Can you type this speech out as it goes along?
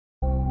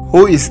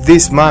Who is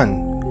this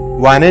man?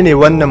 Wane ne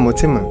wannan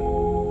mutumin?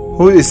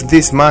 Who is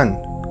this man?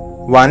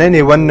 Wane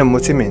ne wannan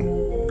mutumin?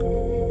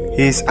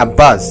 He is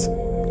Abbas.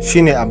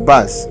 Shine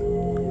Abbas.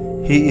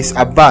 He is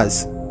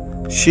Abbas.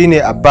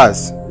 Shine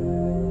Abbas.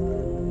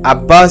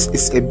 Abbas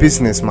is a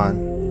businessman.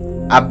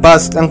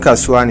 Abbas ɗan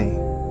kasuwa ne.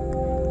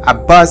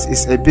 Abbas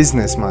is a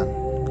businessman.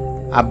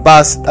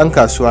 Abbas ɗan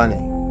kasuwa ne.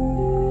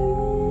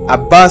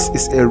 Abbas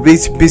is a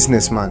rich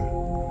businessman.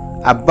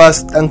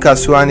 Abbas ɗan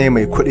kasuwa ne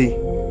mai kuɗi.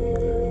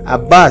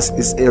 Abbas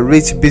is a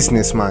rich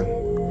businessman.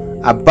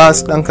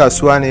 Abbas ɗan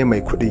kasuwa ne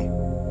mai kuɗi.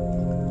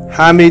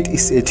 Hamid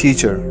is a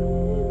teacher.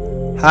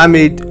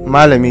 Hamid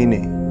malami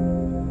ne.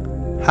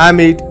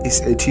 Hamid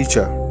is a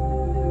teacher.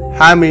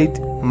 Hamid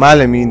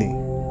malami ne.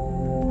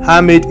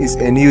 Hamid is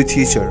a new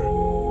teacher.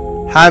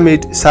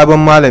 Hamid sabon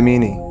malami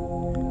ne.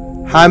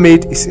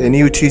 Hamid is a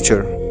new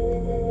teacher.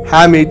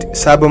 Hamid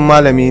sabon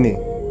malami ne.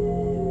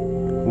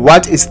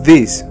 What is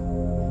this?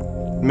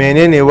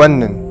 Menene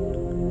wannan?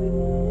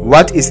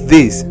 What is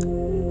this?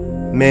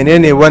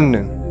 Menene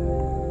wannan?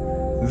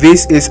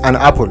 This is an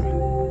apple.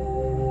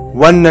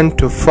 Wannan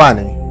tuffa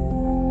ne.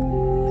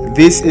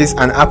 This is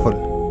an apple.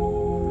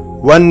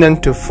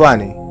 Wannan tuffa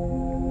ne.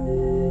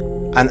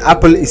 An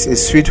apple is a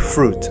sweet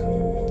fruit.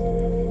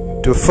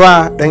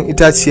 Tuffa ɗan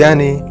itaciya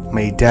ne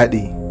mai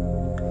daɗi.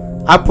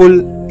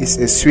 Apple is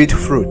a sweet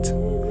fruit.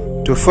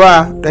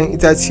 Tuffa ɗan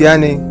itaciya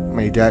ne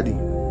mai daɗi.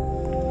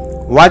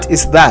 What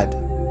is that?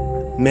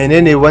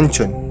 Menene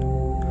wancan?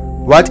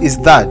 What is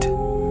that?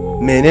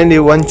 Menene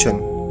wancan?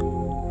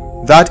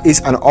 That is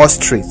an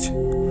ostrich.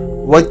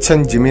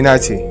 Waccan jimina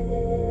ce.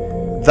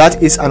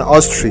 That is an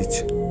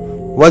ostrich.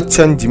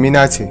 Waccan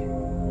jimina ce.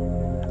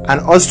 An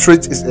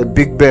ostrich is a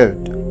big bird.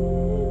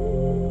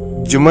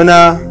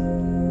 Jimina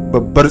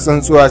babbar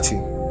tsuntsuwa ce.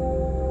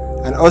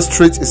 An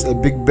ostrich is a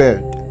big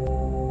bird.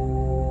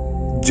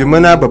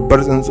 Jimina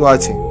babbar tsuntsuwa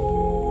ce.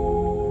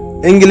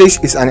 English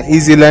is an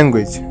easy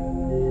language.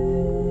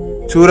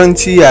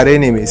 Turanci yare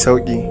ne mai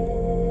sauƙi.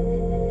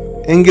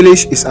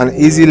 English is an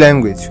easy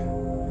language.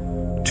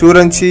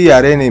 Turanci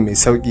yare ne mai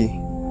sauƙi.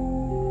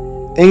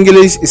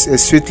 English is a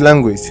sweet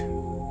language.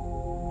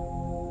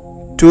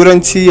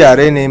 Turanci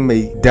yare ne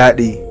mai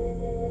daɗi.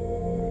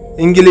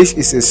 English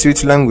is a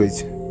sweet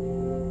language.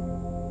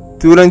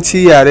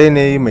 Turanci yare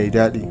ne mai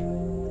daɗi.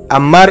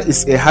 Ammar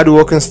is a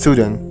hardworking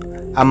student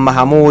and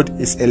Mahmud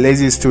is a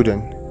lazy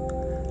student.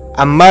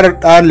 Ammar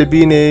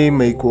ɗalibi ne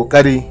mai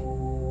ƙoƙari,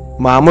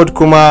 Mahmud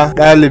kuma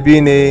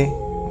ɗalibi ne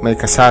mai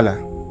kasala.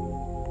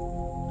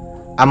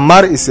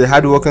 Ammar is a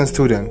hardworking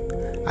student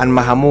and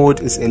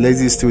Mahmud is a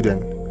lazy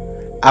student.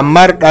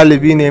 Ammar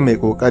ɗalibi ne mai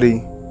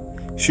ƙoƙari,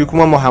 shi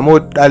kuma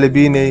Mahmud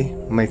ɗalibi ne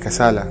mai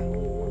kasala.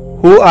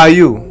 Who are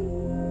you?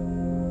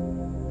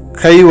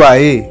 Kai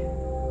waye?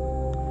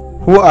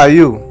 Who are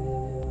you?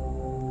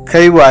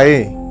 Kai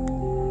waye?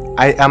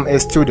 I am a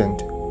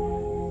student.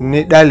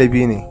 Ni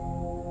ɗalibi ne.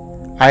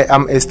 I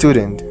am a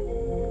student.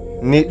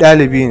 Ni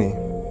ɗalibi ne.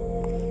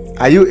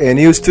 Are you a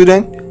new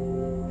student?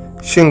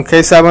 Shin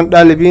kai sabon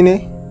ɗalibi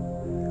ne?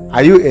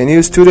 Are you a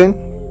new student?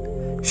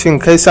 Shin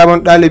kai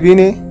sabon ɗalibi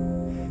ne?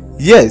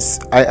 Yes,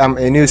 I am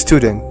a new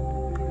student.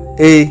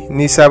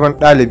 Ni sabon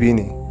ɗalibi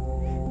ne.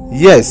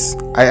 Yes,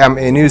 I am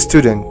a new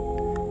student.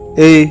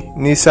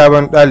 Ni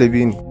sabon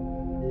ɗalibi ne.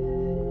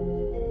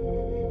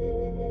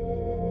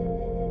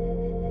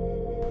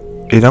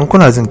 Idan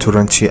kuna jin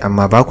Turanci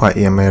amma ba kwa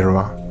iya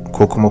mayarwa,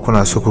 ko kuma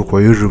kuna so ku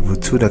koyi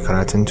rubutu da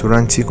karatun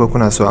Turanci, ko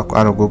kuna so a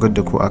ƙara gogar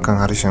da ku akan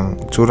harshen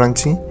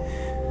Turanci,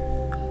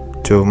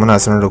 to muna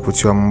sanar da ku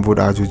cewa mun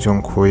buɗe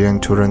ajujuwan koyon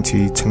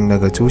Turanci tun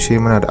daga tushe.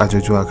 Muna da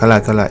ajujuwa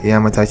kala-kala, iya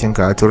matakin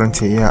ka a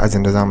Turanci, iya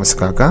ajin da za mu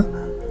saka ka.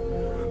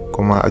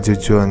 Kuma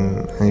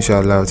ajujuwan insha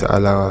Allah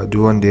ta'ala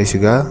duk wanda ya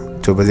shiga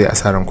to ba zai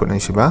asaran kuɗin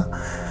shi ba,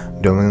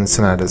 domin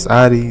suna da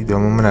tsari,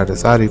 domin muna da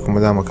tsari kuma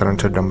za mu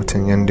karantar da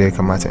mutum yadda ya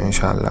kamata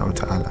insha Allah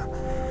ta'ala.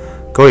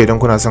 Kawai idan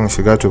kuna son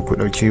shiga to ku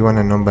ɗauki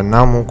wannan number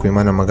namu ku yi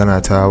mana magana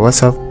ta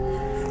WhatsApp.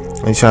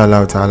 Insha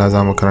Allah ta'ala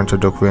za mu karantar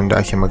da ku yadda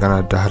ake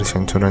magana da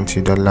harshen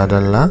Turanci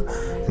dalla-dalla,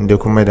 inda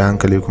kuma da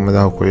hankali kuma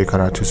za ku koyi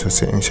karatu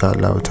sosai insha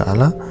Allah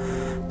ta'ala.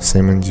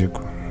 Sai mun ji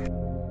ku.